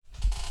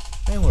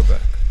And we're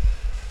back.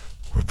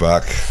 We're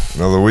back.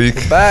 Another week.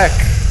 We're back.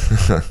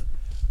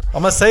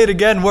 I'm gonna say it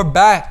again. We're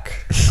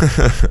back.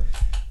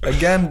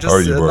 Again,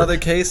 just another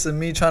case of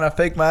me trying to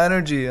fake my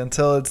energy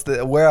until it's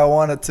where I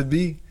want it to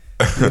be.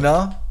 You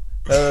know,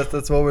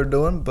 that's what we're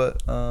doing.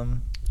 But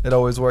it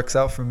always works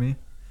out for me.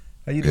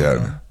 How you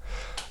doing?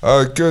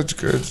 Yeah. Good.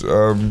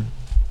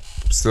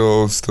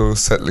 Still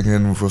settling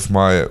in with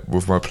my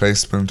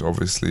placement.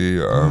 Obviously,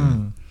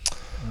 back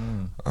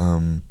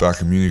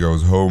in Munich, I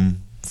was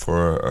home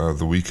for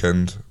the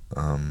weekend.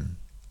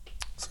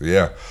 So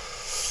yeah.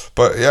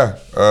 But yeah,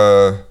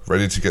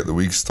 ready to get the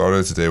week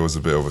started. Today was a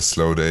bit of a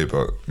slow day,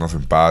 but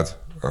nothing bad.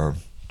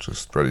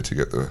 Just ready to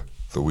get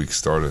the week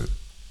started.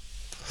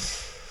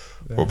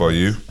 What about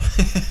you?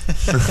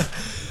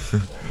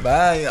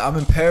 Man, I'm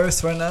in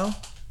Paris right now.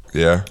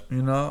 Yeah.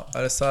 You know,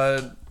 I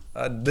decided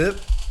I'd dip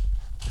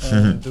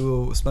and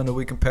spend a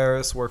week in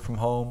Paris, work from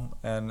home,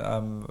 and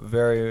I'm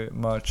very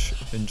much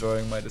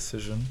enjoying my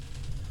decision.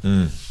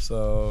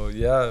 So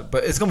yeah,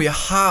 but it's gonna be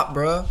hot,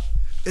 bro.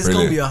 It's really?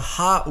 Gonna be a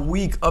hot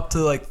week, up to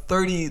like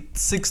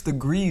 36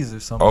 degrees or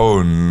something.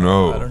 Oh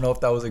no! I don't know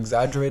if that was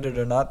exaggerated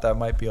or not. That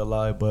might be a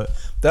lie, but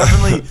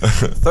definitely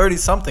 30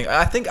 something.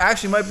 I think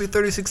actually might be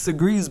 36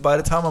 degrees by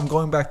the time I'm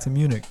going back to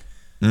Munich.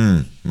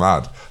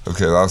 Mad.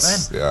 Okay,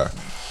 that's yeah.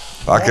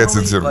 That gets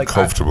into like,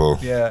 comfortable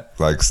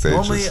like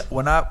stages. Normally,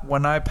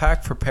 when I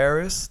pack for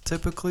Paris,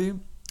 typically,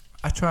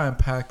 I try and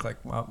pack like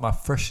my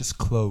freshest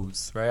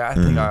clothes, right? I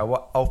think, all right,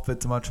 what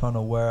outfits am I trying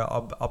to wear?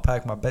 I'll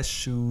pack my best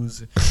shoes,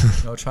 you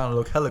know, trying to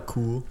look hella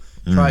cool.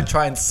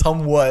 Try and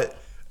somewhat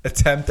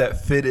attempt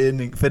at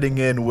fitting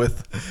in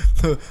with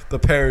the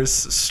Paris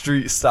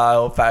street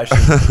style fashion,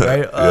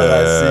 right?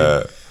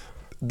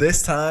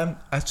 This time,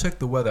 I checked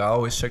the weather. I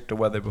always check the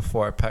weather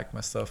before I pack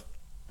my stuff.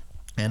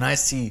 And I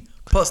see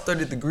plus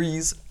 30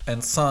 degrees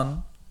and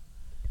sun.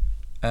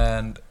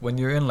 And when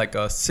you're in like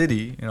a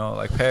city, you know,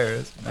 like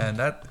Paris, man,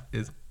 that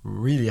is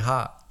really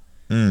hot.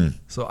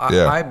 So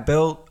I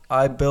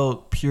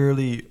built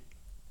purely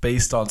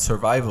based on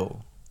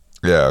survival.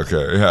 Yeah.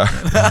 Okay. Yeah.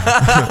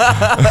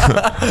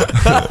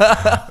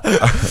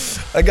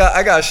 I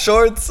got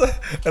shorts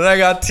and I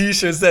got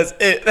t-shirts. That's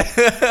it.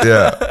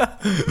 Yeah.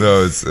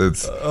 No, it's.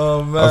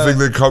 Oh man. I think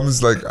there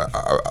comes like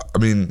I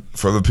mean,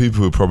 for the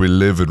people who probably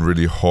live in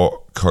really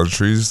hot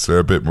countries, they're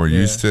a bit more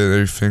used to it and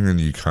everything,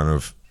 and you kind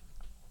of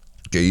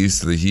get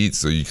used to the heat,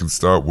 so you can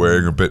start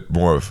wearing a bit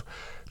more of,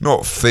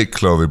 not thick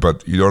clothing,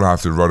 but you don't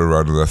have to run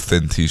around in a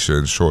thin t-shirt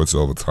and shorts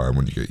all the time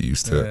when you get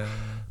used to it.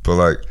 But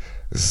like,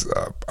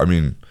 I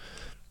mean,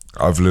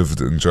 I've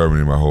lived in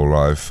Germany my whole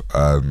life,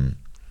 and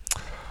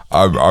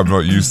I'm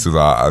not used to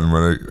that. And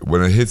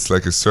when it hits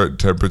like a certain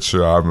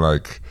temperature, I'm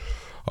like,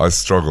 I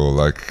struggle.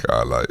 Like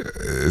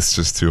it's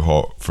just too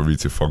hot for me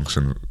to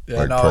function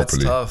properly.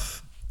 It's tough.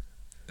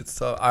 It's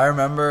tough. I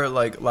remember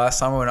like last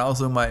summer when I was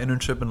doing my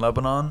internship in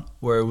Lebanon,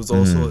 where it was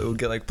also it would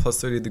get like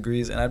plus 30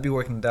 degrees, and I'd be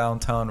working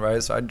downtown,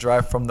 right? So I'd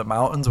drive from the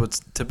mountains, which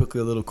is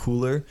typically a little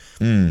cooler,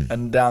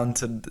 and down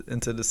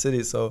into the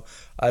city. So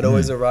I'd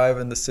always arrive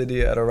in the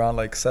city at around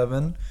like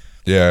 7.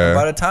 Yeah. And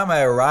by the time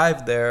I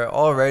arrived there,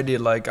 already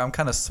like I'm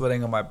kind of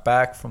sweating on my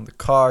back from the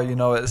car. You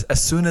know,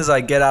 as soon as I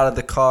get out of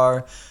the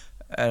car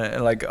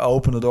and like I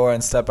open the door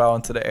and step out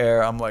into the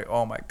air, I'm like,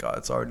 oh my god,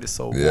 it's already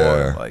so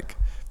warm. Like,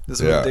 this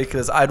is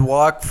ridiculous. I'd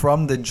walk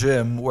from the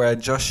gym where I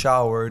just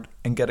showered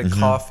and get a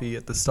coffee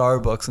at the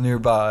Starbucks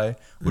nearby,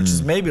 which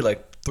is maybe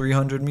like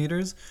 300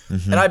 meters,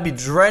 and I'd be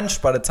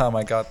drenched by the time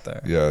I got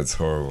there. Yeah, it's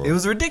horrible. It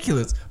was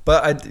ridiculous.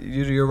 But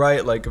you're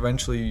right. Like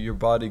eventually, your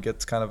body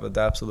gets kind of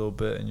adapts a little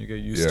bit, and you get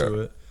used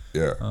to it.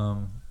 Yeah.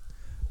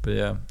 But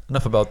yeah,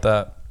 enough about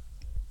that.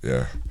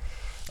 Yeah.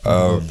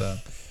 Enough about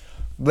that.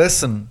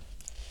 Listen,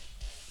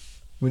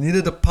 we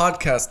needed a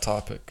podcast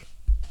topic.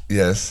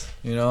 Yes.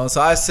 You know,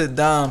 so I sit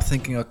down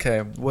thinking,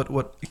 okay,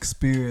 what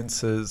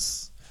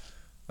experiences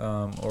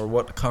or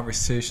what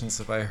conversations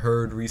have I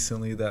heard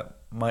recently that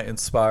might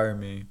inspire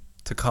me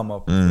to come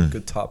up with a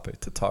good topic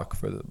to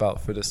talk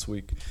about for this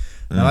week.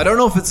 Now, I don't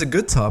know if it's a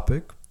good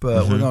topic,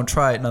 but we're going to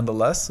try it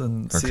nonetheless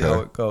and see how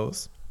it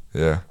goes.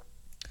 Yeah.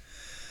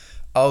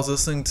 I was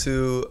listening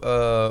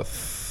to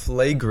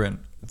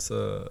Flagrant. It's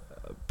a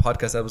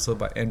podcast episode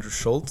by Andrew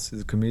Schultz.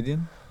 He's a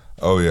comedian.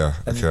 Oh, yeah.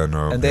 Okay, I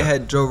know. And they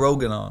had Joe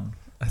Rogan on.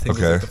 I think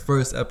it was like the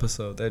first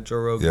episode. They had Joe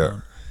Rogan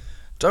on.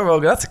 Joe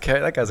Rogan,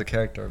 that guy's a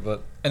character.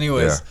 But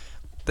anyways,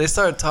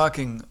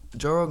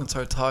 Joe Rogan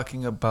started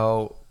talking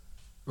about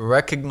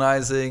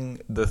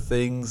recognizing the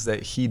things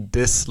that he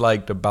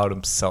disliked about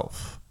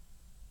himself.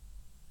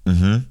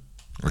 Okay.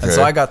 And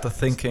so I got to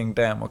thinking,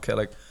 damn, okay,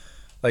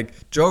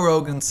 like Joe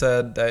Rogan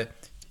said that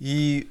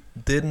he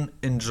didn't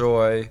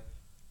enjoy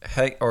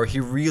or he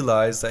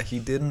realized that he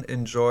didn't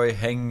enjoy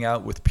hanging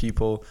out with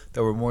people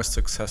that were more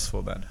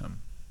successful than him.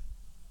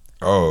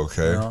 Oh,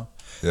 okay. You know?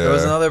 Yeah. There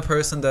was another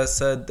person that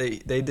said they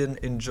didn't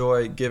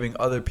enjoy giving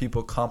other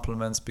people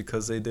compliments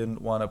because they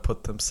didn't want to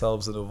put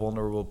themselves in a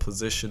vulnerable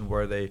position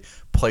where they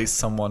place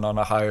someone on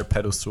a higher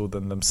pedestal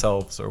than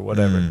themselves or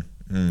whatever.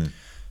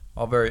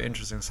 All very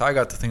interesting. So I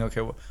got to think,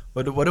 okay,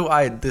 what do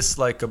I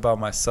dislike about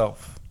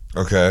myself?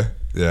 Okay.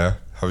 Yeah.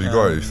 Have you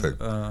got it, you think?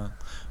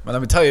 But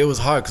let me tell you, it was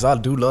hard because I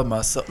do love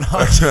myself. No,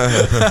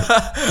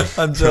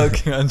 I'm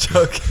joking.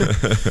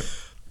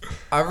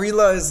 I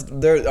realized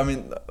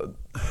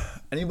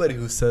anybody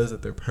who says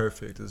that they're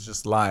perfect is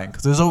just lying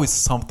because there's always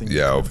something.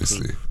 Yeah,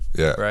 obviously.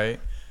 Yeah. Right?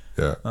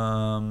 Yeah.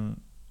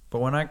 But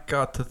when I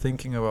got to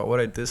thinking about what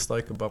I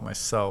dislike about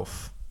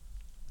myself,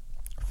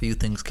 a few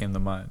things came to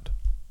mind.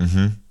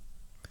 Mm-hmm.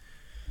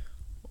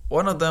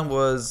 One of them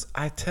was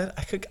I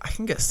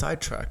can get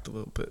sidetracked a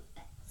little bit.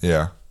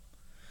 Yeah.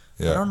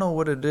 I don't know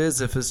what it is.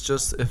 If it's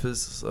just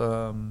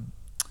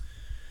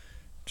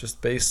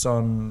based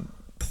on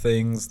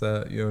things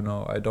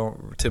that I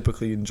don't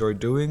typically enjoy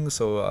doing,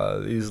 so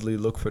I easily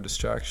look for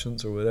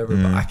distractions or whatever.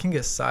 But I can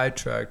get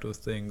sidetracked with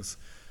things,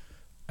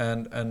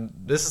 and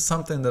this is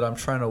something that I'm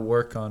trying to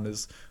work on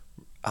is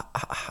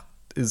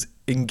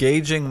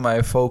engaging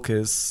my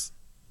focus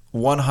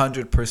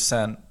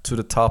 100% to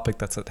the topic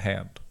that's at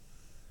hand.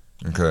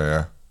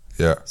 Okay.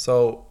 Yeah.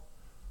 So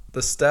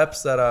the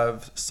steps that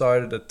I've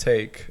started to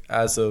take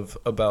as of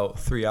about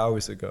 3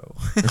 hours ago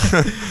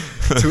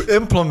to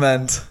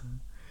implement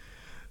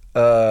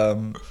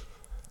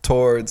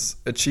towards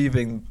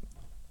achieving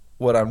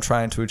what I'm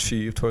trying to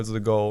achieve, towards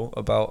the goal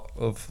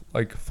of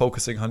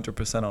focusing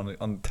 100%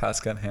 on the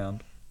task at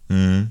hand,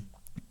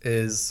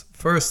 is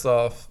first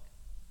off,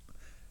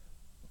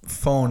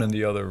 phone in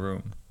the other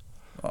room.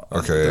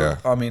 Okay, yeah.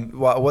 I mean,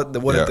 what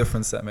a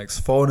difference that makes.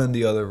 Phone in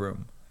the other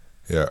room.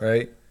 Yeah.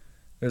 Right?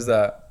 There's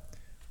that.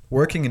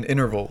 Working in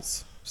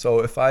intervals. So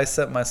if I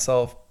set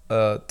myself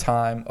a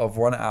time of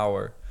 1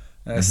 hour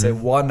and I say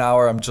 1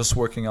 hour I'm just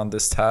working on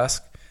this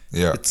task,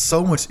 it's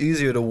so much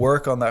easier to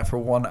work on that for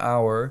 1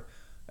 hour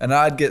and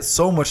I'd get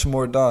so much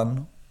more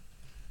done,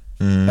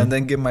 and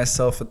then give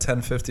myself a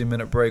 10-15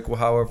 minute break,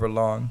 however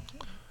long.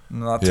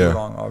 Not too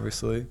long,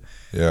 obviously.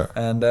 Yeah.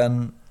 And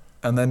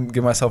then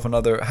give myself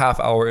another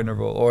half-hour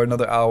interval or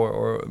another hour,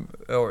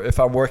 or if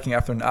I'm working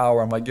after an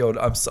hour, I'm like, yo,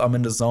 I'm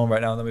in the zone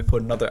right now. Let me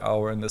put another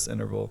hour in this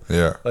interval.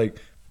 Yeah. Like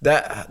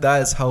that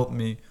has helped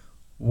me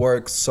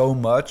work so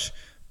much,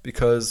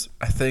 because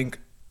I think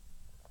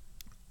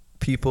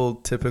people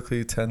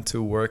typically tend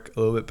to work a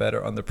little bit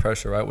better under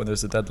pressure, right? When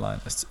there's a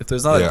deadline. If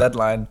there's not a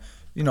deadline,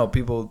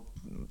 people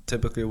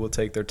typically will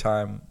take their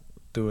time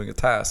doing a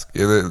task.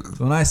 Yeah.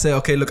 So when I say,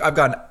 okay, look, I've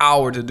got an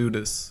hour to do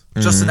this,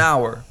 just an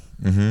hour.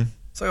 Mm-hmm.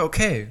 It's like,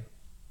 okay,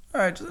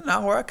 all right, just an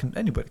hour.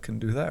 Anybody can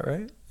do that,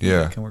 right? Yeah,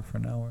 anybody can work for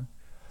an hour.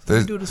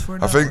 Do this for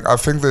an hour. I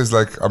think there's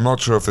I'm not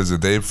sure if there's a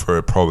name for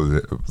it. Probably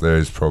there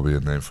is probably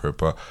a name for it,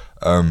 but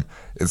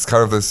it's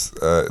kind of this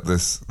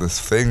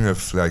thing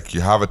of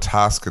you have a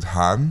task at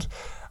hand,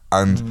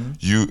 and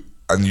you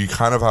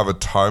kind of have a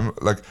time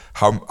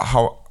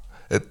how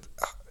it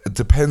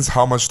depends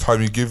how much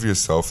time you give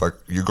yourself.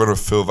 You're gonna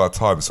fill that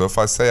time. So if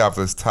I say I have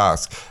this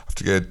task, I have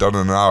to get it done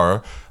in an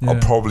hour, I'll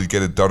probably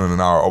get it done in an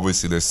hour.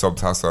 Obviously, there's some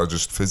tasks that are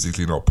just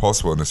physically not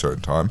possible in a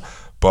certain time.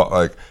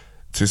 But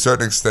to a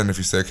certain extent, if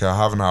you say, okay, I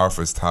have an hour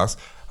for this task,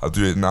 I'll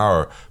do it in an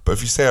hour. But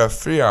if you say I have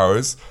 3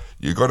 hours,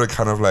 you're gonna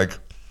kind of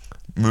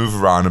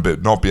move around a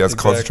bit, not be as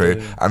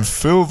concentrated, and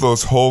fill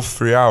those whole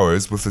 3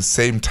 hours with the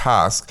same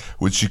task,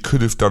 which you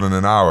could have done in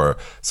an hour.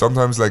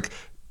 Sometimes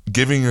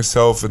giving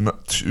yourself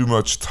too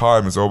much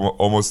time is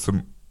almost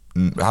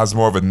has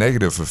more of a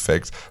negative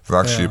effect than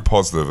actually a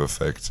positive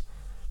effect.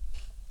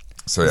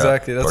 So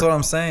exactly, that's what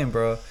I'm saying,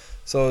 bro.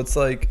 So it's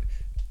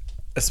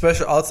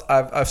especially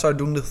I've started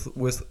doing this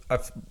with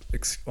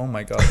oh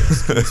my god,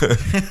 excuse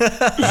me.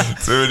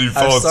 So many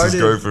thoughts just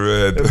going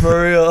through my head.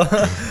 For real.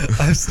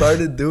 I've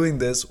started doing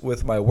this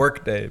with my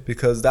work day,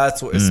 because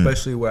that's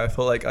especially where I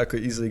feel like I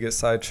could easily get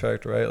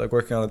sidetracked, right?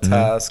 Working on a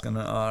task and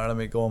let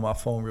me go on my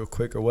phone real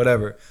quick or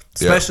whatever.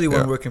 Especially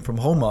when working from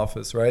home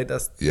office, right?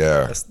 That's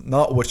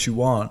not what you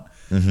want.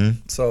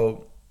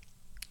 So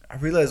I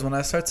realized when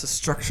I start to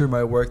structure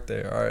my work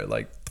day, all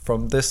right,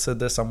 from this to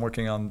this, I'm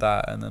working on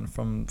that, and then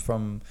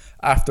from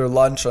after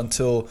lunch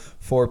until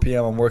 4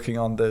 p.m. I'm working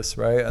on this,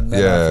 right? And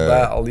then after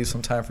that, I'll leave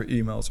some time for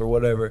emails or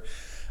whatever.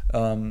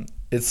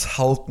 It's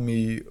helped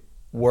me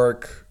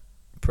work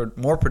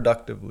more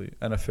productively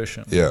and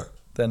efficiently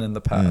than in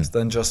the past.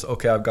 Than just,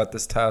 okay, I've got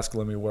this task,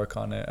 let me work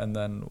on it, and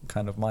then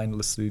kind of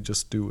mindlessly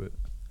just do it.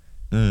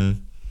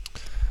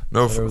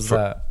 No, for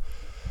that.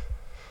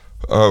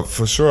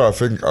 For sure, I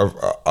think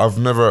I've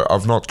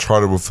not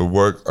tried it with the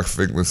work. I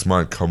think this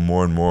might come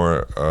more and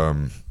more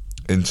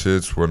into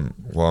it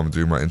while I'm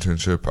doing my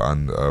internship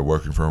and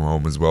working from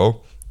home as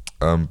well.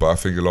 But I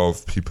think a lot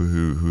of people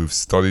who've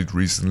studied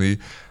recently,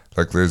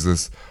 there's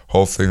this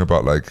whole thing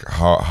about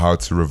how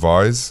to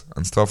revise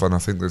and stuff, and I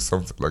think there's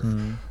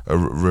something a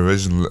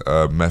revision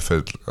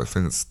method. I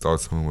think it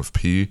starts something with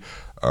P.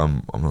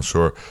 I'm not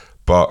sure,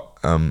 but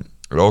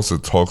it also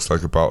talks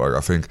about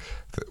I think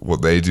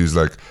what they do is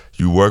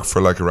you work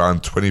for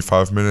around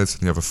 25 minutes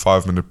and you have a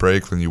 5-minute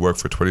break, then you work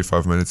for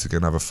 25 minutes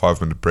again, have a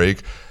 5-minute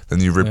break, then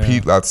you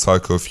repeat that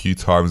cycle a few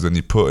times, then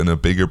you put in a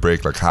bigger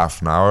break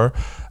half an hour.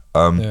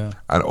 And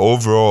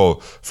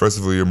overall, first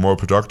of all, you're more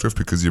productive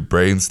because your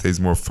brain stays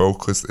more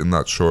focused in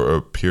that shorter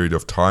period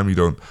of time. You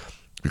don't,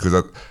 because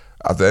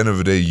at the end of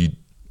the day,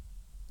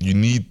 you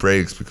need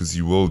breaks because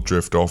you will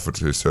drift off it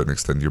to a certain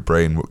extent. Your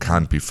brain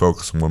can't be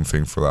focused on one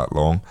thing for that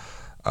long,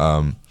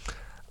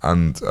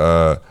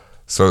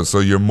 so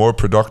you're more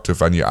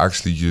productive, and you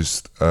actually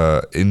just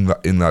in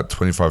that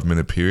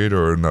 25-minute period,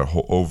 or in that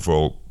whole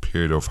overall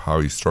period of how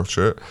you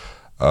structure it.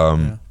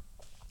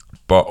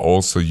 But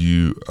also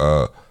you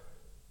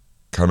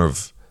kind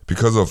of,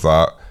 because of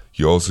that,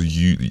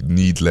 you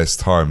need less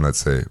time. Let's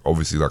say,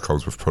 obviously that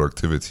comes with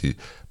productivity,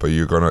 but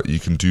you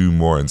can do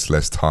more in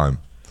less time.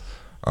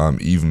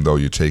 Even though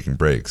you're taking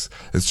breaks,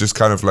 it's just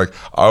kind of like,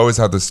 I always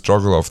had this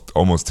struggle of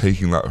almost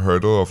taking that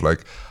hurdle of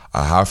like,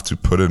 I have to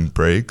put in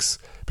breaks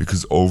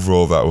because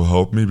overall that will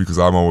help me, because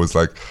I'm always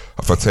like,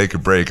 if I take a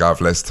break I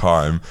have less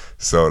time,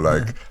 so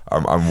like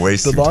I'm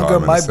wasting time. The longer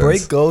time my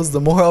break goes, the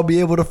more I'll be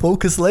able to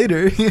focus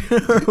later.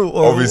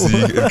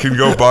 Obviously it can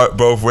go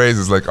both ways.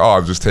 It's like, oh,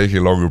 I'm just taking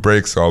a longer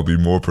break so I'll be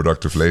more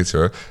productive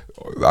later.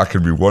 That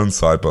can be one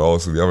side, but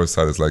also the other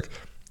side is like,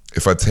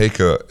 if I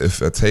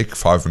take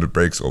 500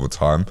 breaks over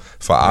time,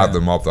 if I add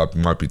them up, that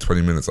might be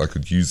 20 minutes. I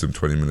could use them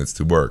 20 minutes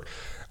to work.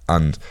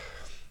 And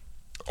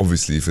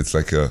obviously if it's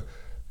like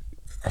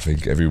I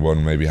think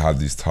everyone maybe had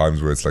these times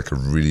where it's like a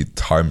really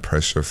time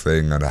pressure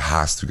thing and it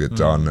has to get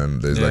done,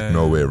 and there's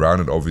no way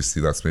around it.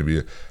 Obviously that's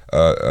maybe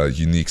a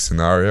unique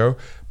scenario.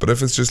 But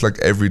if it's just like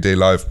everyday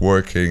life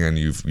working and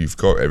you've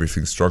got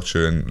everything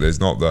structured and there's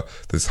not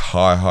this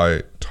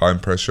high time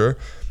pressure,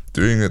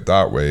 doing it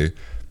that way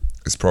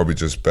is probably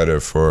just better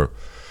for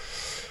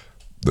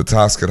the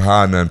task at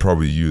hand, and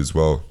probably you as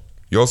well.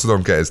 You also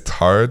don't get as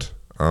tired.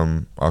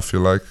 I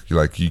feel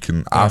like you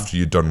can, after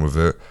you're done with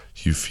it,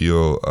 you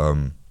feel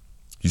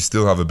you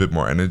still have a bit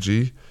more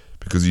energy,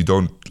 because you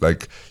don't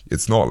like,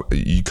 it's not,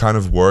 you kind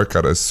of work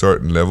at a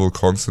certain level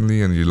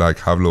constantly and you like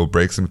have little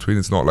breaks in between.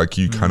 It's not like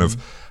you kind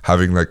of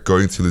having like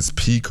going to this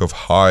peak of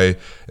high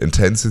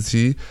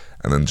intensity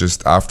and then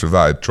just after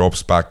that it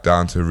drops back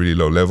down to a really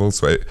low level.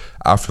 So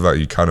after that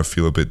you kind of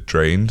feel a bit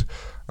drained.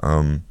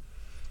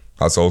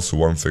 That's also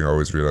one thing I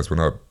always realize when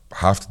I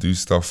have to do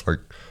stuff, like,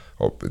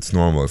 it's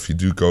normal. If you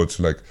do go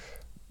to like,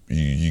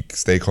 you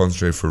stay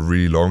concentrated for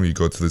really long, you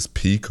go to this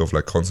peak of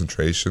like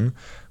concentration,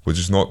 which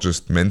is not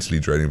just mentally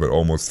draining but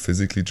almost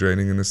physically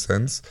draining in a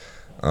sense,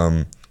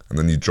 and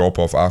then you drop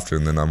off after,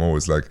 and then I'm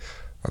always like,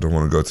 I don't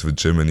want to go to the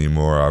gym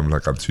anymore, I'm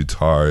too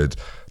tired,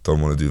 don't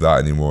want to do that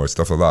anymore,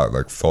 stuff like that,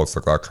 like thoughts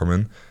like that come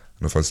in.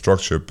 And if I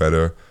structure it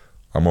better,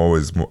 I'm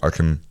always more, I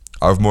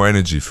have more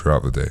energy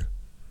throughout the day.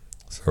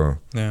 So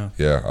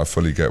yeah, I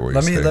fully get what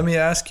you're saying. Let me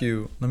ask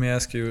you,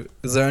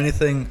 is there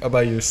anything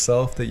about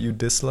yourself that you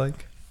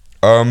dislike?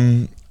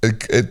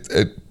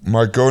 It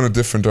might go in a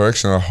different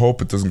direction. I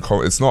hope it doesn't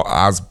come. It's not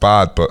as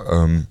bad, but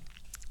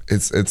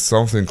it's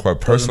something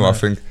quite personal. I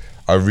think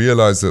I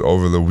realized it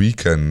over the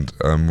weekend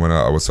when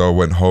I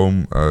went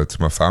home to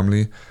my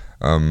family,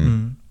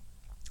 and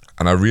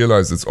I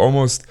realized it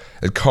almost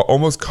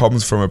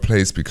comes from a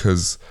place,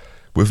 because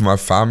with my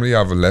family I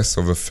have less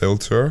of a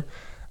filter,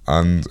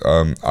 and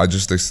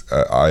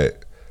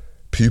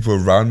people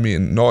around me,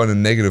 and not in a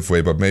negative way,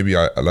 but maybe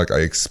I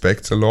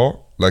expect a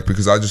lot. Like,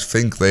 because I just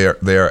think they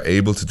are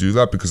able to do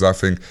that, because I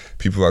think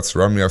people that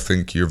surround me, I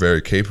think you're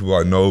very capable.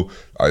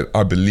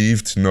 I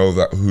believe to know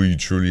that who you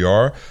truly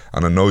are,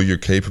 and I know you're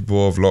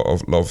capable of lot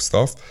of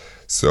stuff.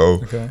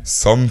 So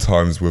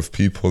sometimes with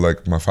people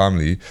like my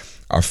family,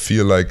 I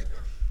feel like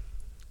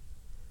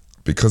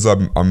because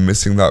I'm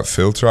missing that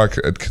filter, I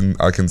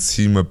can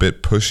seem a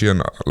bit pushy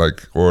and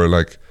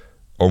like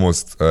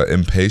almost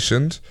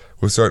impatient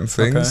with certain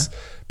things.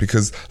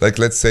 Because like,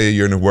 let's say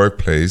you're in a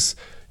workplace,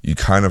 you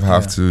kind of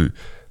have to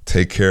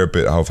take care a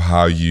bit of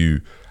how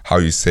you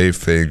say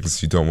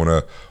things. You don't want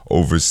to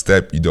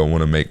overstep. You don't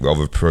want to make the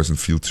other person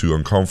feel too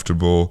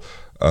uncomfortable.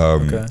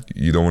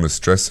 You don't want to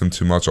stress them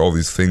too much. All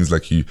these things,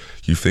 like you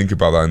think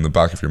about that in the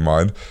back of your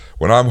mind.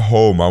 When I'm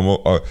home,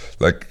 I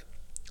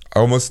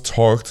almost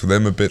talk to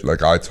them a bit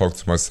like I talk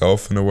to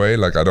myself in a way.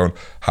 Like, I don't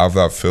have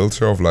that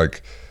filter of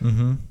like,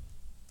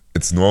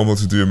 it's normal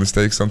to do a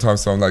mistake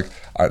sometimes. So I'm like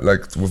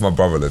with my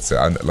brother, let's say,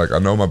 I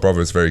know my brother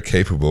is very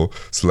capable.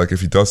 So like, if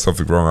he does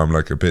something wrong, I'm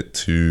like a bit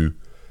too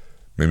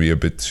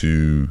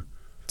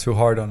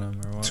hard on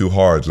him, or what? Too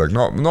hard, like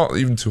not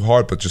even too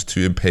hard, but just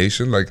too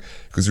impatient. Like,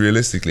 because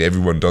realistically,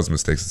 everyone does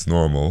mistakes. It's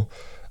normal.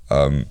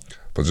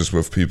 But just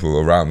with people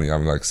around me,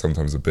 I'm like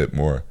sometimes a bit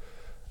more,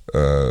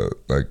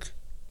 like,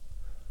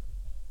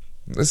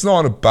 it's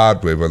not in a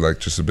bad way, but like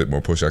just a bit more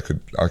push. I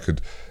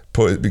could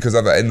put it, because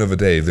at the end of the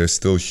day, they're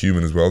still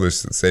human as well. They're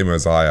the same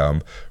as I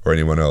am or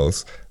anyone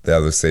else. They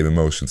have the same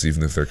emotions,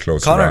 even if they're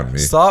close around me.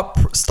 Stop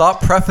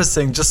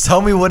prefacing. Just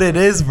tell me what it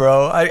is,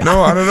 bro. I don't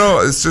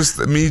know. It's just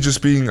me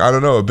just being, I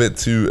don't know, a bit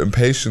too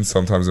impatient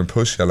sometimes and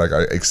pushy. Like,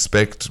 I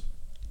expect,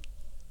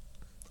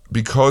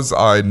 because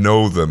I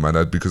know them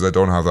and because I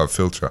don't have that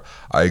filter,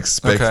 I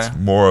expect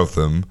more of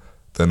them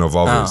than of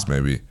others,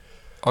 maybe.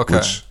 Okay.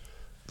 Which,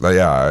 like,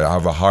 I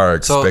have a higher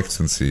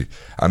expectancy,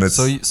 and it's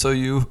so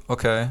you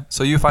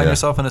find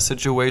yourself in a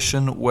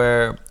situation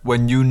where,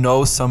 when you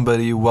know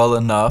somebody well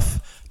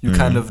enough, you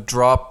kind of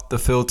drop the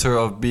filter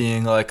of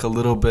being like a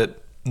little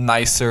bit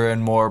nicer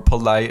and more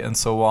polite and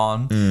so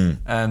on,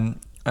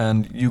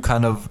 and you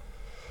kind of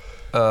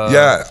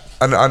yeah,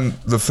 and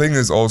the thing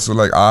is also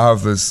like I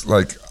have this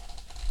like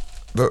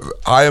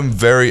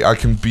I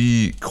can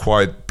be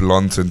quite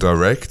blunt and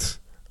direct.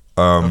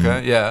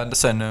 Okay, yeah, I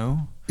understand.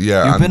 No,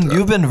 Yeah,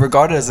 you've been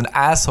regarded as an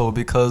asshole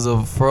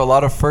for a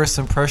lot of first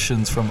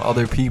impressions from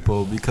other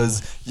people,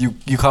 because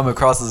you come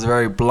across as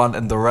very blunt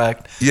and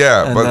direct.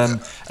 Yeah, and but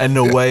then in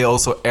a way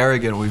also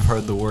arrogant. We've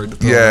heard the word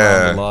thrown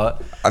yeah around a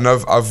lot. And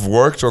I've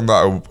worked on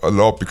that a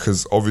lot,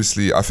 because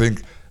obviously I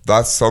think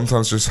that's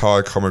sometimes just how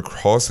I come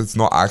across. It's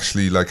not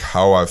actually like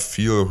how I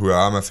feel or who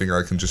I am. I think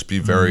I can just be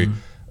very,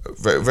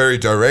 very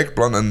direct,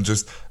 blunt, and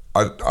just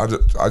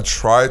I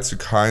try to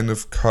kind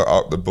of cut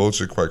out the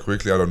bullshit quite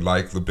quickly. I don't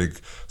like the big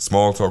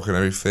small talk and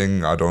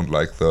everything. I don't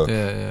like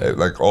the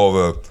like all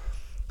the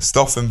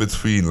stuff in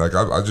between. Like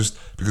I just,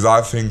 because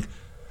I think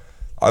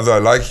either I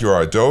like you or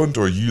I don't,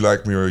 or you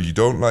like me or you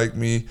don't like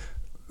me.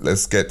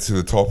 Let's get to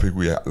the topic.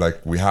 We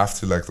have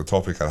to like the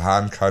topic at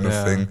hand, kind of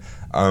thing.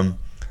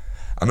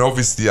 And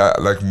obviously, I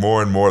like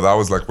more and more. That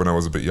was like when I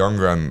was a bit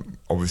younger, and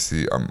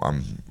obviously,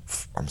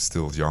 I'm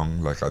still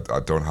young. Like I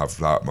don't have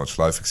that much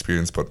life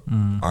experience, but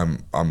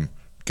I'm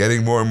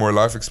getting more and more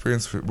life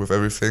experience with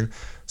everything.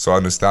 So I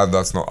understand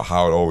that's not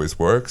how it always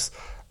works.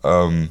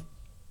 And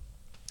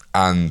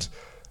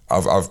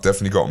I've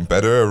definitely gotten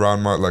better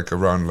around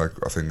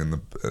I think in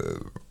the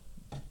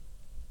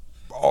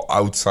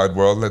outside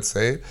world, let's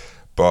say.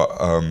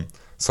 But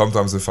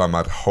sometimes if I'm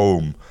at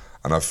home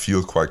and I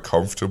feel quite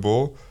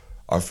comfortable,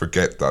 I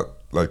forget that,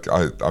 like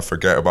I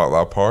forget about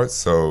that part.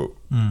 So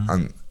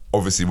and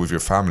obviously with your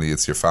family,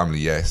 it's your family,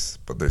 yes,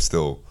 but they're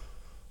still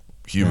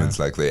humans.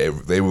 Like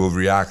they will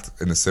react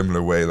in a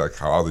similar way like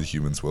how other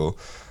humans will.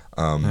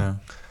 And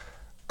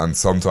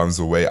sometimes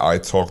the way I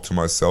talk to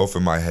myself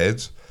in my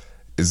head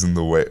isn't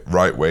the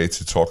right way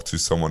to talk to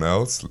someone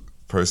else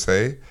per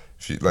se.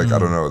 If you, like I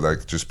don't know,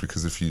 like just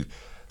because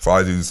if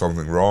I do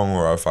something wrong,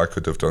 or if I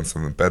could have done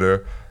something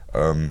better,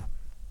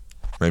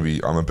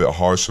 maybe I'm a bit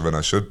harsher than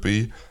I should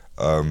be.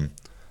 And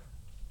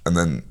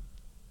then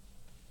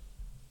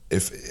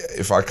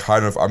if I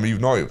kind of, I mean,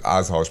 not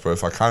as harsh, but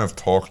if I kind of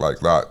talk like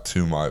that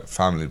to my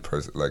family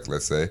person, like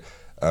let's say,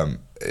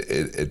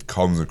 it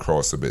comes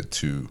across a bit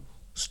too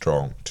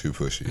strong, too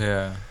pushy.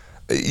 Yeah.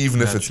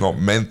 Even if it's not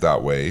meant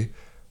that way,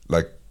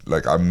 like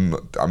I'm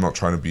not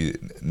trying to be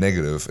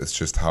negative. It's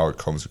just how it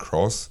comes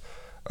across,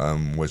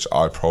 which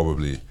I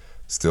probably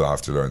still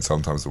have to learn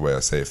sometimes, the way I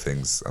say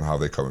things and how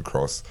they come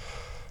across.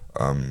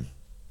 But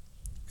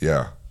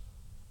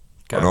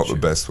not the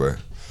best way.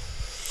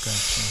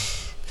 Gotcha.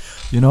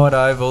 You know what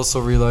I've also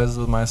realized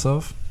with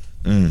myself?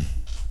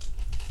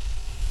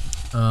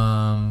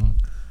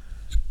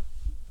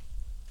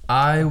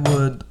 I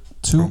would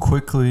too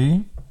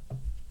quickly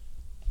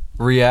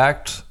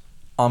react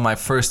on my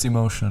first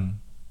emotion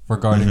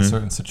regarding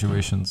certain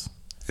situations.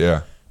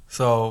 Yeah.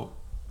 So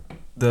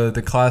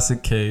the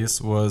classic case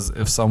was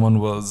if someone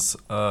was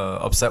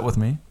upset with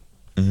me.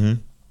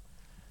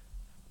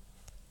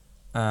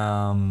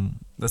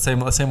 Let's say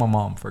my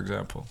mom, for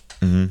example.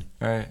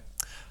 Right?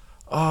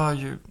 Oh,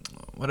 your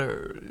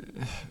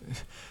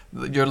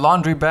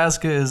laundry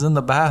basket is in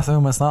the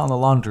bathroom. It's not in the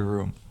laundry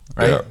room,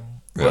 right? Yeah.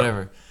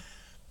 Whatever.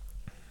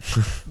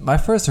 My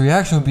first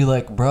reaction would be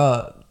like,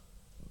 bruh,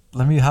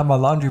 let me have my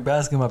laundry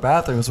basket in my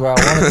bathroom. It's where I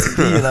want it to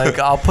be. Like,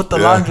 I'll put the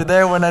laundry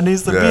there when it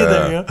needs to be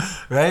there, you know?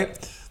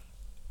 Right?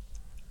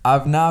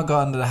 I've now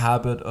gotten to the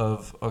habit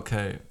of,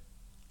 okay,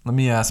 let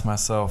me ask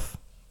myself,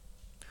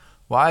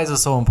 why is it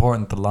so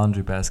important the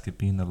laundry basket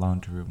be in the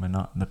laundry room and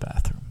not in the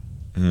bathroom?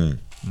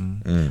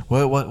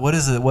 What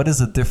is it? What is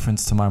the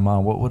difference to my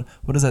mom? What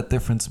does that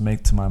difference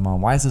make to my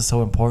mom? Why is it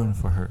so important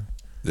for her?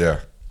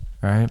 Yeah.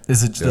 Right?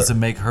 Does it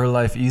make her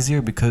life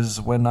easier?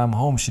 Because when I'm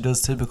home, she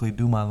does typically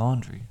do my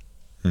laundry.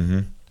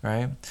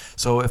 Right?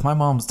 So if my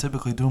mom's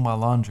typically doing my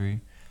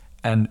laundry,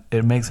 and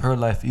it makes her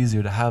life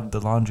easier to have the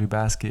laundry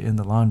basket in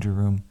the laundry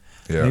room,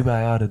 maybe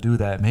I ought to do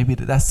that. Maybe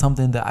that's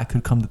something that I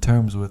could come to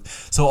terms with.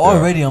 So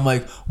already I'm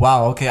like,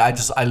 wow, okay, I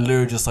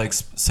literally just like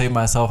saved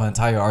myself an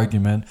entire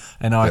argument,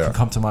 and now I can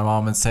come to my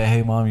mom and say,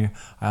 hey mom,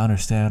 I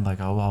understand, like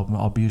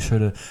I'll be sure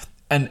to,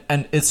 and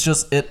it's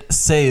just, it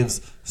saves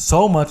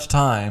so much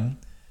time,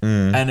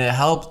 and it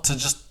helps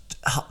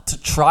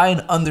to try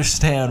and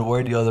understand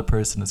where the other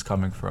person is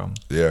coming from.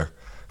 Yeah,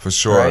 for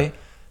sure. Right?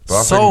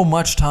 But so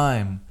much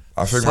time.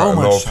 I think a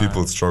lot of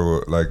people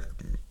struggle,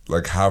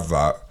 like have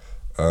that.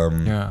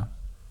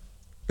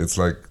 It's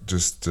like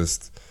just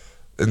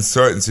in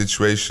certain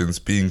situations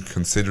being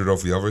considerate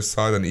of the other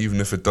side, and even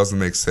if it doesn't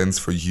make sense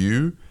for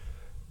you,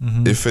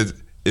 if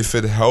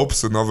it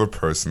helps another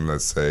person,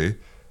 let's say,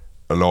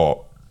 a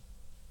lot,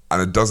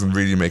 and it doesn't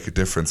really make a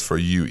difference for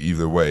you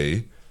either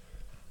way,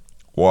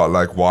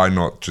 why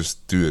not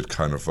just do it,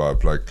 kind of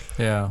vibe? Like,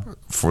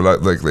 for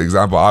like the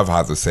example, I've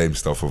had the same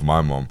stuff with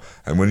my mom,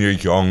 and when you're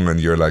young and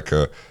you're like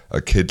a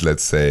kid,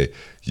 let's say,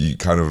 you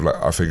kind of like,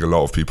 I think a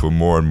lot of people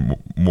more and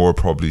more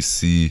probably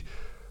see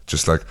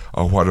just like,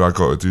 oh, why do I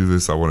got to do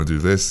this? I want to do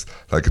this.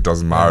 Like, it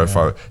doesn't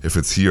matter if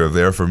it's here or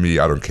there for me.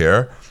 I don't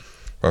care.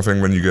 I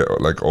think when you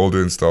get like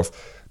older and stuff,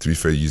 to be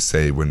fair, you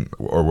say when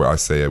I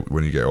say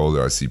when you get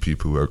older, I see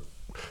people who are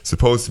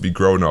supposed to be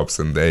grown-ups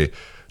and they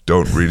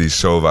don't really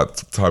show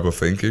that type of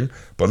thinking.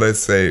 But let's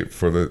say,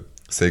 for the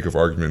sake of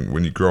argument,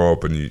 when you grow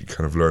up and you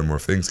kind of learn more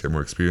things, get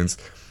more experience,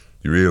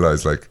 you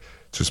realize like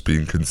just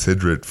being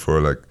considerate for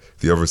like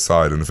the other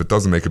side, and if it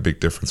doesn't make a big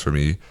difference for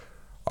me,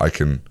 I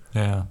can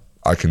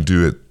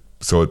do it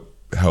so it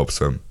helps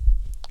them.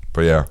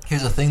 But yeah,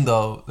 here's the thing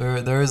though,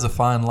 there is a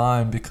fine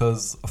line,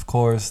 because of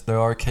course there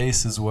are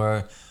cases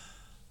where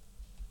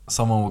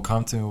someone will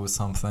come to me with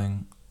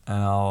something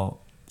and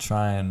I'll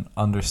try and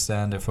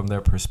understand it from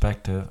their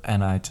perspective,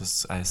 and I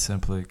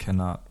simply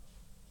cannot.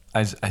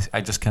 I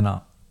just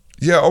cannot.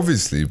 Yeah,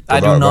 obviously. I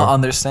do not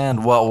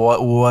understand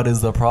what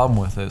is the problem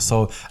with it.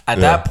 So at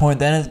that point,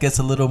 then it gets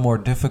a little more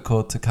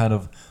difficult to kind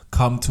of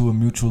come to a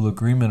mutual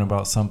agreement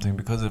about something,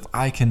 because if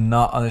I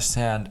cannot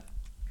understand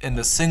in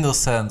a single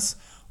sense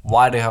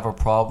why they have a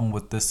problem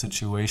with this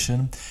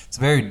situation, it's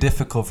very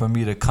difficult for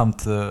me to come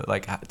to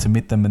to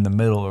meet them in the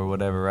middle or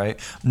whatever, right?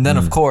 And then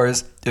of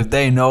course, if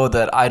they know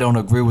that I don't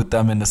agree with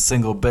them in a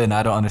single bit and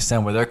I don't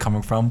understand where they're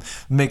coming from,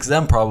 it makes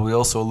them probably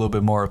also a little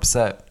bit more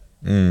upset.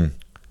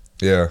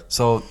 Yeah.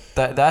 So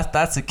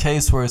that's a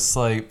case where it's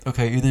like,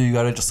 okay, either you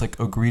gotta just like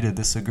agree to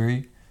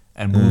disagree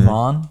and move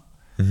on,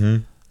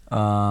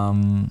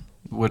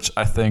 which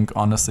I think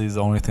honestly is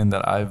the only thing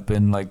that I've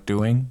been like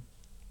doing.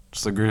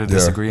 Just agree to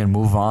disagree and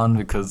move on,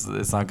 because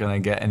it's not gonna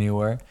get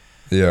anywhere.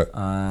 Yeah.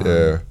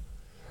 But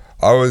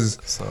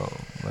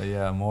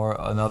yeah,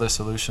 another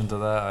solution to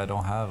that I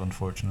don't have,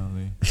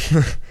 unfortunately.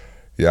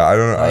 Yeah, I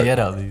don't know. Not yet,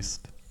 at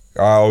least.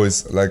 I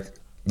always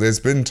there's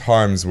been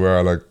times where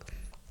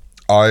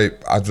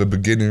at the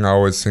beginning I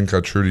always think I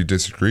truly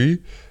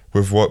disagree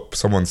with what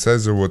someone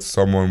says or what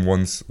someone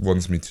wants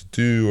me to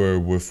do, or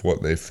with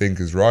what they think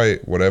is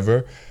right,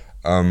 whatever.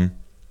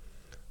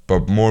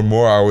 But more and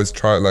more I always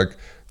try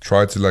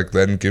to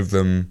then give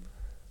them,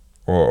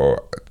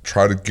 or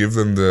try to give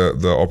them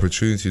the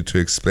opportunity to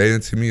explain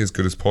it to me as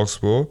good as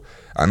possible.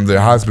 And there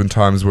has been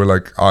times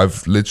where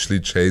I've literally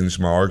changed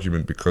my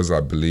argument because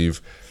I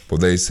believe what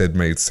they said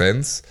made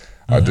sense.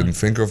 I didn't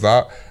think of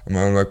that, and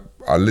I'm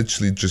I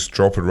literally just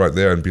drop it right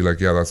there and be like,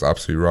 yeah, that's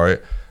absolutely right,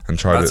 and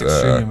try to. That's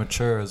extremely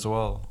mature as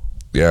well.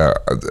 Yeah,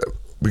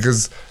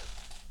 because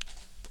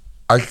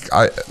I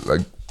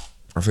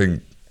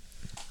think.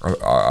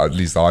 At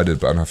least I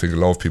did, and I think a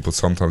lot of people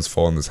sometimes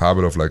fall in this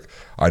habit of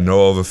I know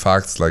all the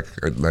facts, I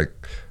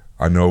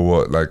know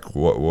what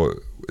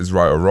is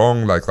right or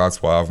wrong,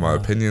 that's why I have my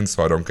opinion,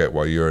 so I don't get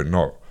why you're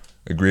not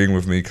agreeing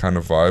with me kind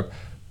of vibe.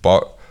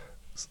 But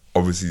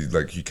obviously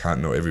you can't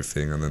know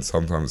everything, and then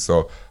sometimes,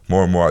 so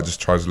more and more I just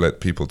try to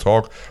let people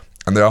talk.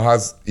 And there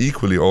has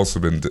equally also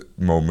been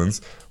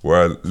moments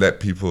where I let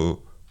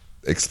people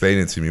explain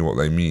it to me what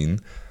they mean,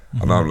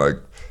 and I'm like,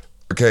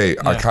 okay,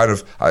 I kind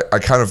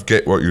of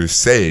get what you're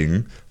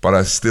saying, but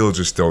I still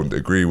just don't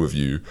agree with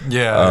you.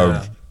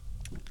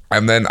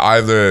 And then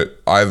either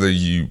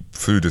you,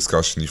 through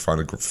discussion, you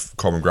find a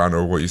common ground,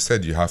 or what you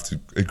said, you have to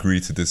agree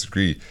to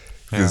disagree,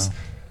 because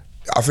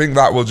I think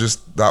that will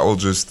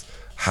just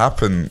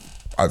happen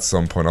at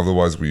some point.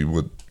 Otherwise, we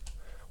don't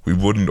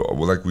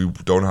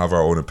have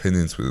our own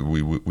opinions.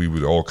 We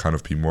would all kind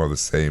of be more the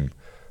same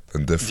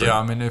than different. Yeah,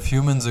 I mean, if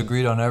humans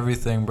agreed on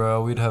everything,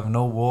 bro, we'd have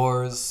no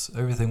wars.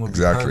 Everything would be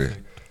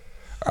perfect.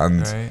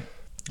 And right?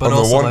 But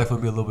also life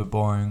would be a little bit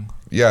boring.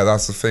 Yeah,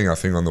 that's the thing. I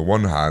think on the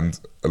one hand,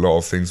 a lot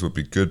of things would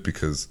be good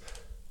because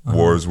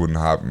wars wouldn't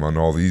happen and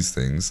all these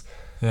things.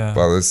 Yeah.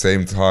 But at the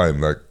same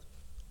time,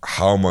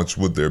 how much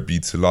would there be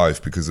to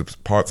life? Because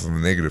apart from the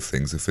negative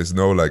things, if there's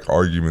no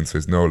arguments,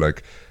 there's no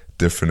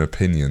different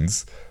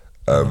opinions,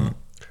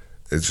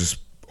 it's just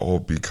all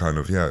be kind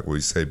of what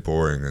you say,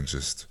 boring and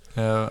just.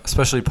 Yeah,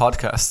 especially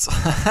podcasts.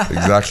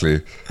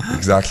 Exactly.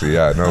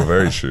 Yeah, no,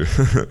 very true.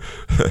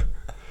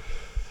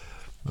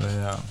 But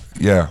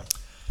yeah.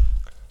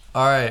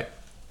 All right,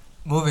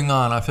 moving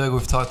on. I feel like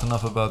we've talked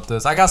enough about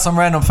this. I got some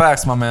random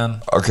facts, my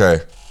man. Okay.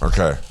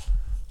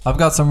 I've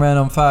got some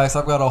random facts.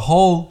 I've got a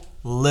whole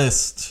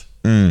list,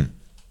 and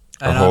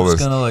I'm just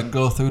gonna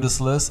go through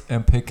this list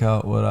and pick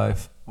out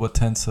what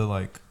tends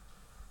to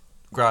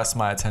grasp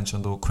my attention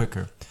a little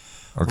quicker.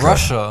 Okay.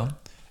 Russia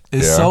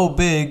is so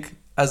big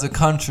as a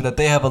country that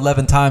they have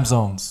 11 time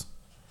zones.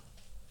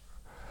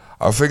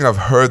 I think I've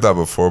heard that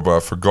before, but I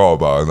forgot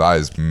about it. That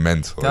is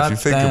mental. God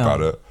if you think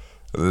about it,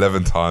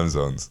 11 time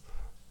zones.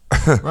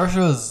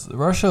 Russia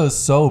is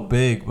so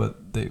big, but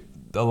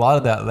a lot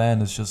of that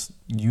land is just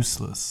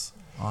useless,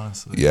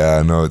 honestly.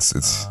 Yeah, no,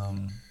 it's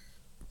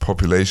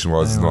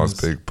population-wise, it's not as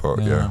big, but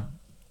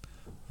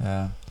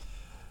yeah.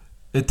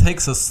 It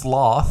takes a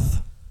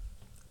sloth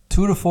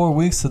 2 to 4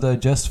 weeks to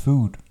digest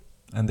food,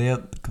 and they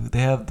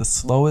have the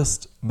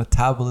slowest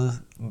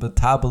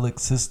metabolic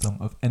system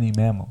of any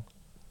mammal.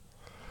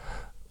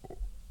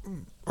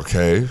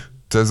 Okay,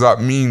 does that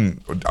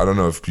mean, I don't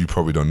know if you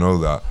probably don't know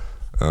that,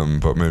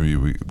 but maybe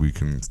we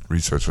can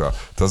research that.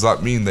 Does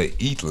that mean they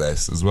eat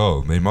less as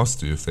well? They must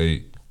do if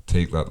they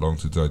take that long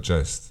to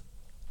digest,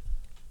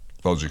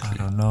 logically. I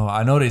don't know.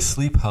 I know they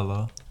sleep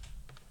hella.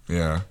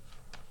 Yeah.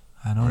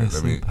 I know they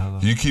sleep hella.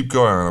 You keep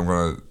going, and I'm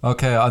gonna.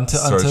 Okay,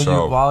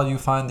 while you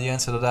find the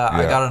answer to that,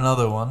 I got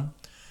another one.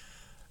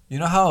 You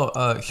know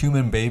how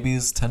human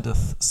babies tend to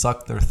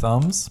suck their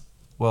thumbs?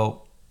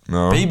 Well,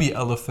 baby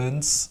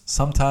elephants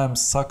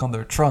sometimes suck on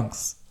their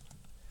trunks.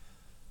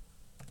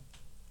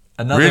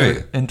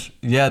 Really?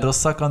 They'll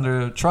suck on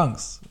their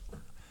trunks.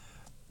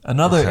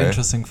 Another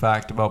interesting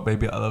fact about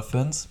baby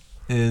elephants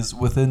is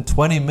within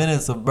 20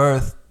 minutes of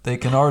birth, they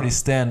can already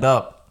stand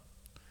up.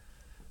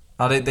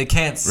 Now they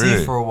can't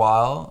see for a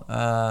while,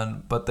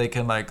 but they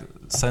can like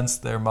sense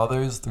their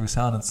mothers through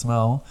sound and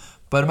smell.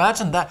 But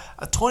imagine that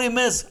 20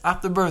 minutes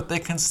after birth, they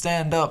can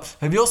stand up.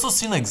 Have you also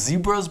seen like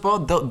zebras,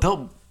 bro?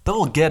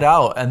 They'll get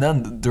out and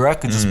then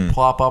directly just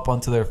plop up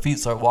onto their feet,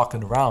 start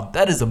walking around.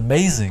 That is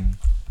amazing.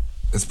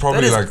 It's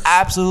probably that is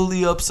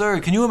absolutely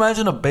absurd. Can you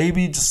imagine a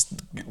baby just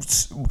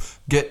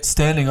get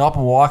standing up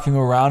and walking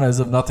around as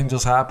if nothing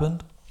just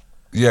happened?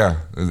 Yeah,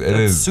 it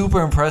is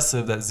super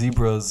impressive that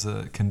zebras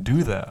can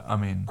do that. I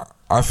mean,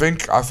 I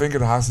think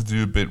it has to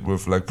do a bit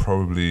with like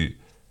probably,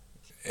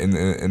 in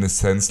a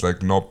sense,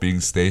 like not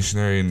being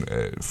stationary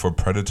for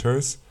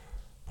predators,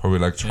 probably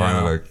like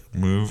trying to like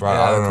move.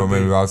 I don't know.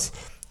 Maybe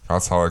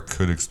that's how I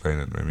could explain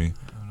it. Maybe.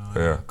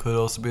 Could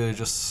also be they're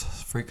just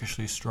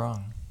freakishly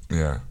strong.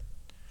 Yeah,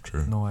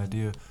 true. No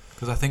idea.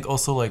 Because I think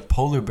also like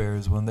polar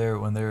bears when they're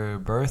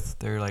at birth,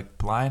 they're like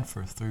blind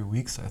for 3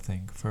 weeks. I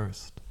think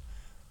first.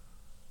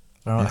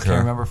 I can't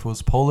remember if it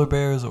was polar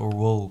bears or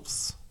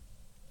wolves.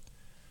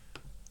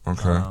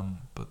 Okay.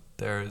 But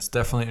it's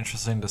definitely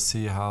interesting to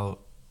see how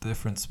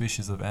different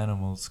species of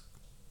animals,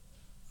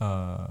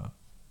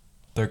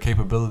 their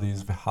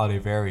capabilities, how they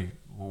vary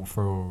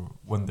for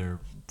when they're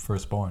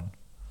first born.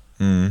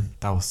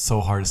 That was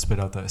so hard to spit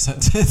out that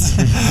sentence.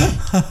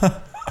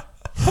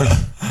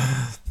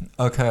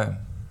 Okay.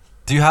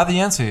 Do you have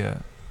the answer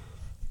yet?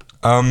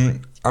 I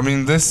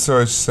mean, this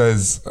search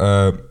says...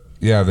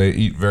 they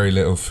eat very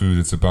little food.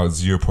 It's about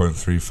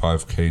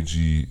 0.35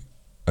 kg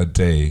a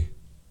day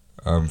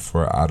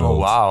for adult. Oh,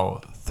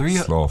 wow.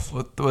 Sloth.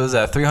 What is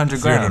that, 300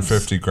 grams?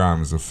 350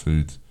 grams of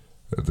food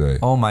a day.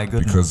 Oh, my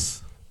goodness.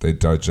 Because they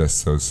digest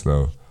so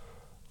slow.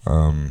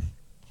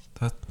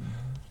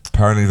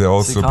 Apparently they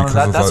also... See,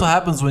 Colin, that's what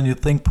happens when you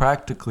think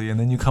practically and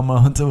then you come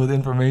out with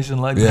information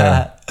like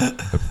that.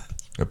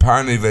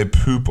 Apparently they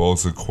poop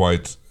also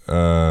quite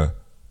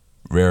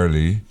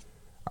rarely.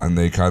 And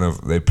they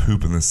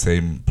poop in the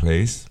same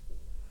place.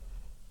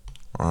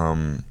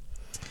 I'm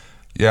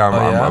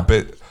a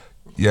bit,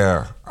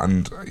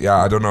 and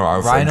I don't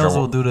know. Rhinos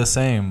will do the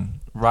same.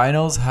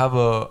 Rhinos have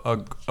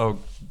a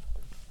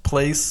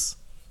place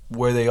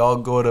where they all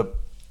go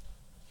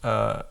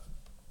to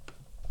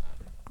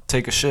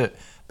take a shit,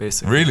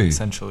 basically. Really?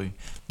 Essentially.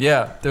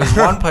 Yeah, there's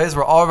one place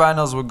where all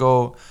rhinos will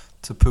go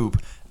to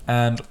poop.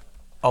 And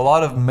a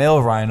lot of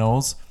male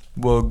rhinos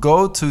will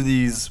go to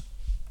these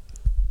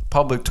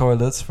public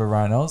toilets for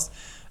rhinos,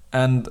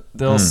 and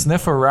they'll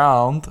sniff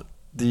around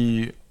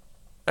the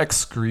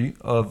excrete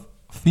of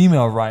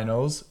female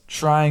rhinos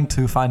trying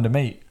to find a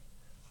mate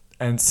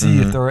and see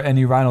if there are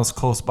any rhinos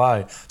close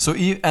by. So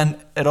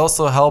and it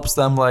also helps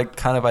them like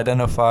kind of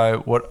identify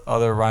what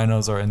other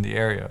rhinos are in the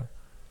area.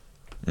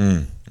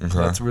 Okay. So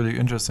that's really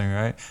interesting,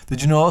 right?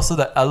 Did you know also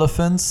that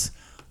elephants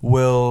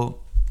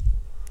will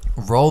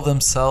roll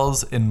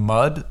themselves in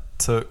mud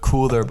to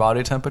cool their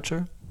body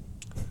temperature?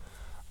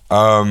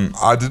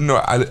 I didn't know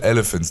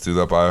elephants do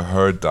that, but I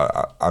heard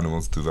that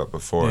animals do that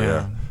before.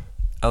 Yeah.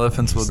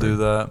 Elephants will do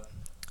that.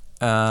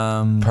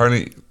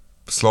 Apparently,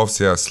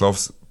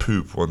 sloths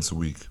poop once a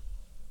week.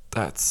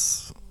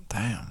 That's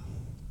damn.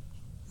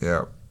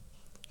 Yeah,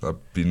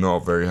 that'd be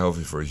not very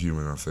healthy for a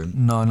human, I think.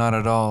 No, not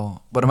at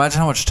all. But imagine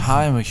how much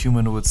time a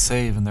human would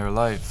save in their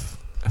life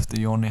if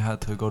they only had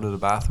to go to the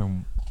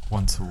bathroom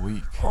once a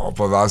week. Oh,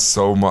 but that's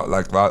so much.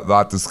 Like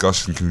that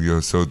discussion can go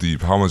so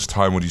deep. How much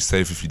time would you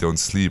save if you don't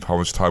sleep? How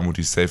much time would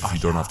you save if you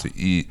don't have to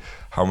eat?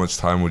 How much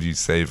time would you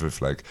save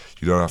if like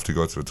you don't have to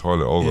go to the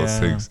toilet? All those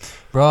things.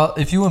 Bro,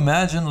 if you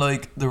imagine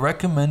like the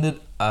recommended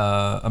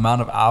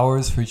amount of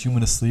hours for a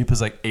human to sleep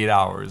is like 8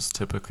 hours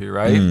typically,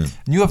 right? And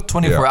you have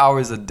 24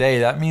 hours a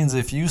day. That means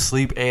if you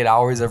sleep 8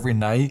 hours every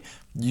night,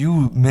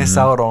 you miss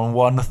out on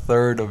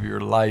 1/3 of your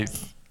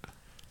life.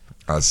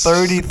 That's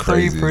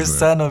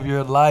 33% of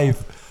your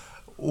life.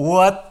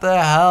 What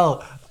the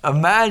hell?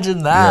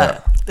 Imagine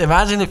that. Yeah.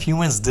 Imagine if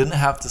humans didn't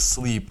have to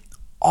sleep.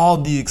 All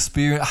the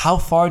experience. How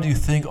far do you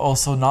think?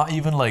 Also, not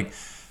even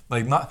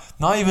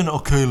not even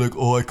okay. Like,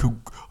 oh, I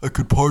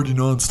could party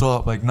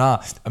nonstop. Like,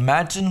 nah.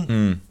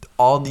 Imagine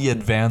all the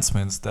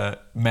advancements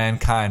that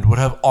mankind would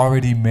have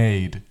already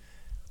made.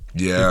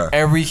 Yeah. If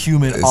every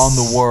human on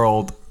the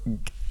world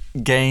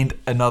gained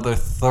another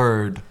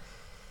 1/3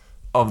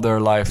 of their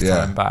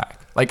lifetime back.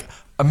 Like.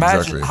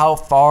 Imagine how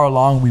far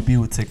along we'd be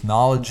with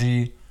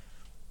technology,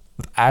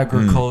 with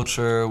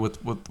agriculture, with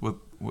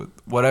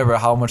whatever.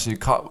 How much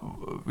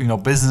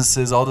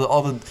businesses, all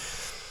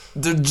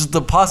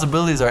the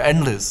possibilities are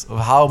endless of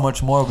how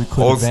much more we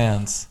could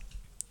advance.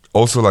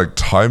 also like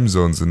time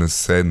zones in a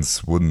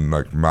sense wouldn't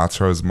like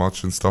matter as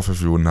much and stuff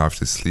if you wouldn't have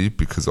to sleep,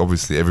 because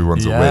obviously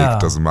everyone's awake,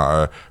 doesn't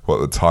matter what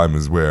the time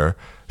is where.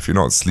 If you're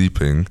not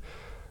sleeping,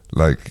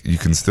 like you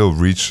can still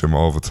reach them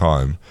all the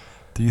time.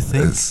 Do you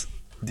think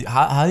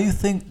how do you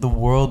think the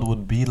world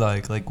would be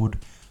like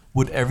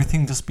would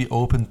everything just be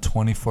open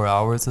 24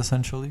 hours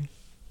essentially?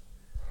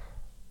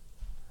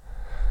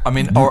 I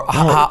mean, or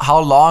how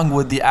long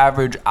would the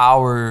average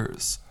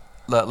hours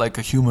that like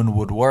a human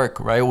would work,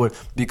 right?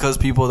 Because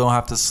people don't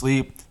have to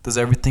sleep, does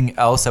everything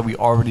else that we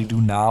already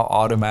do now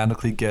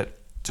automatically get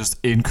just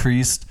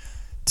increased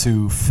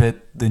to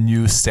fit the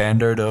new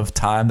standard of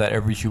time that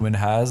every human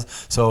has?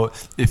 So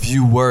if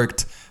you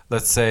worked,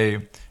 let's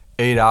say,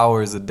 8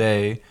 hours a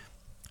day,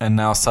 and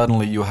now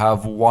suddenly you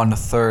have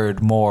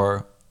 1/3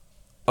 more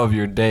of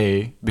your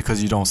day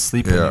because you don't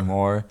sleep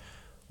anymore,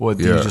 what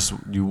do you just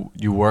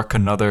you work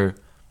another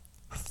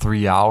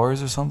 3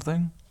 hours or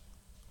something,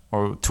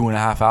 or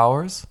 2.5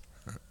 hours?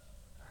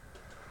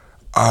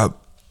 I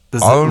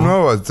don't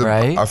know.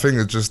 Right? I think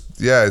it just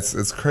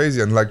it's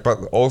crazy, and like, but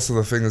also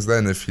the thing is,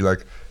 then if you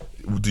like,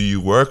 do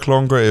you work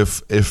longer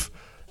if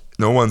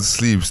no one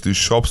sleeps? Do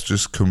shops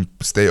just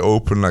stay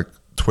open like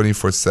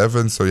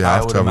 24/7? So you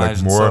have to have like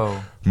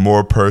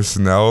more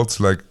personnel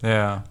to like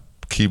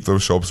keep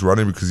those shops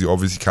running, because you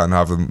obviously can't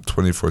have them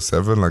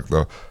 24/7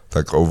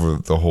 like over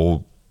the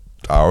whole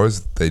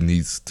hours they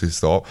need to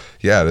stop.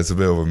 Yeah, that's a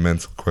bit of a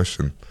mental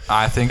question.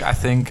 I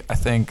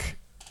think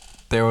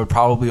there would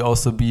probably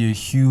also be a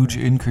huge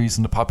increase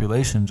in the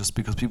population just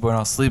because people are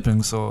not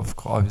sleeping. So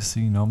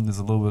obviously, there's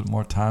a little bit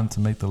more time to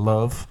make the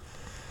love.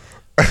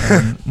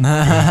 And,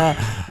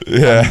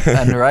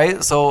 and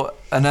right. So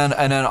and then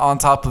on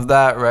top of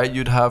that, right,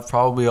 you'd have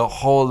probably a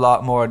whole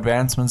lot more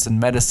advancements in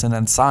medicine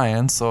and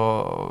science.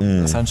 So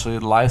essentially,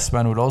 the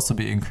lifespan would also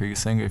be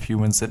increasing if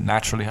humans didn't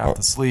naturally have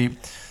to sleep.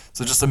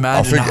 So just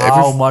imagine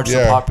how much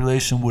the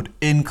population would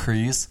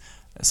increase.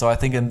 So I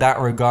think in that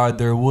regard,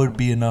 there would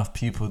be enough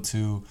people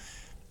to,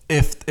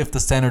 if the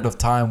standard of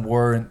time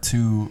weren't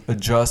to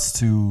adjust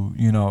to,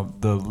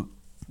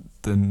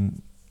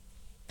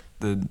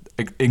 the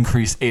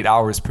increased 8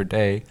 hours per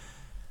day,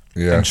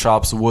 and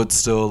shops would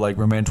still like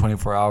remain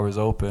 24 hours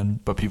open,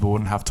 but people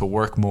wouldn't have to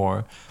work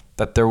more,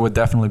 that there would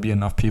definitely be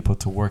enough people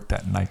to work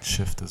that night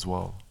shift as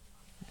well.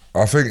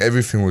 I think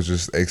everything will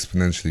just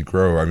exponentially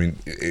grow. I mean,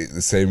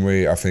 the same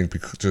way, I think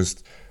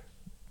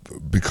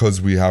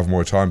because we have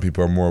more time,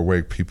 people are more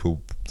awake,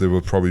 there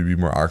will probably be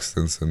more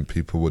accidents and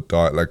people would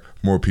die, like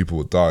more people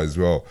would die as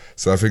well.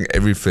 So I think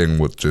everything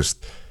would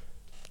just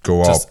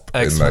go just up.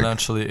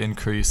 Exponentially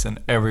increase in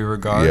every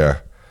regard.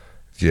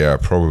 Yeah,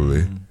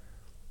 probably.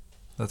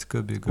 That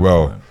could be a good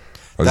point.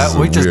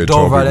 We just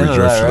dove right into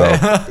that,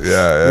 right?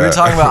 Yeah. We were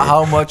talking about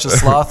how much a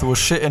sloth will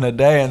shit in a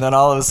day, and then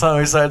all of a sudden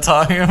we started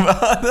talking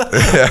about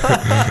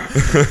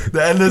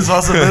the endless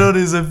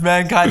possibilities if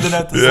mankind didn't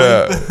have to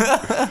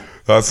sleep.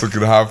 That's what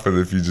could happen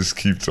if you just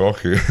keep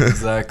talking.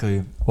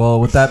 Exactly. Well,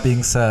 with that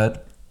being said,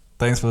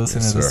 thanks for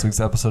listening to this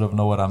week's episode of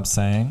Know What I'm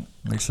Saying.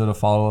 Make sure to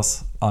follow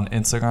us on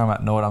Instagram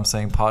at Know What I'm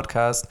Saying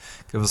Podcast.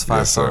 Give us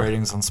 5-star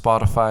ratings on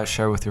Spotify.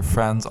 Share with your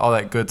friends. All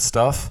that good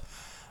stuff.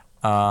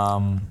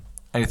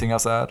 Anything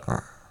else to add?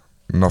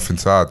 Nothing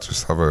to add.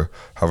 Just have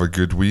a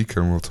good week,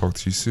 and we'll talk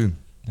to you soon.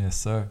 Yes,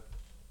 sir.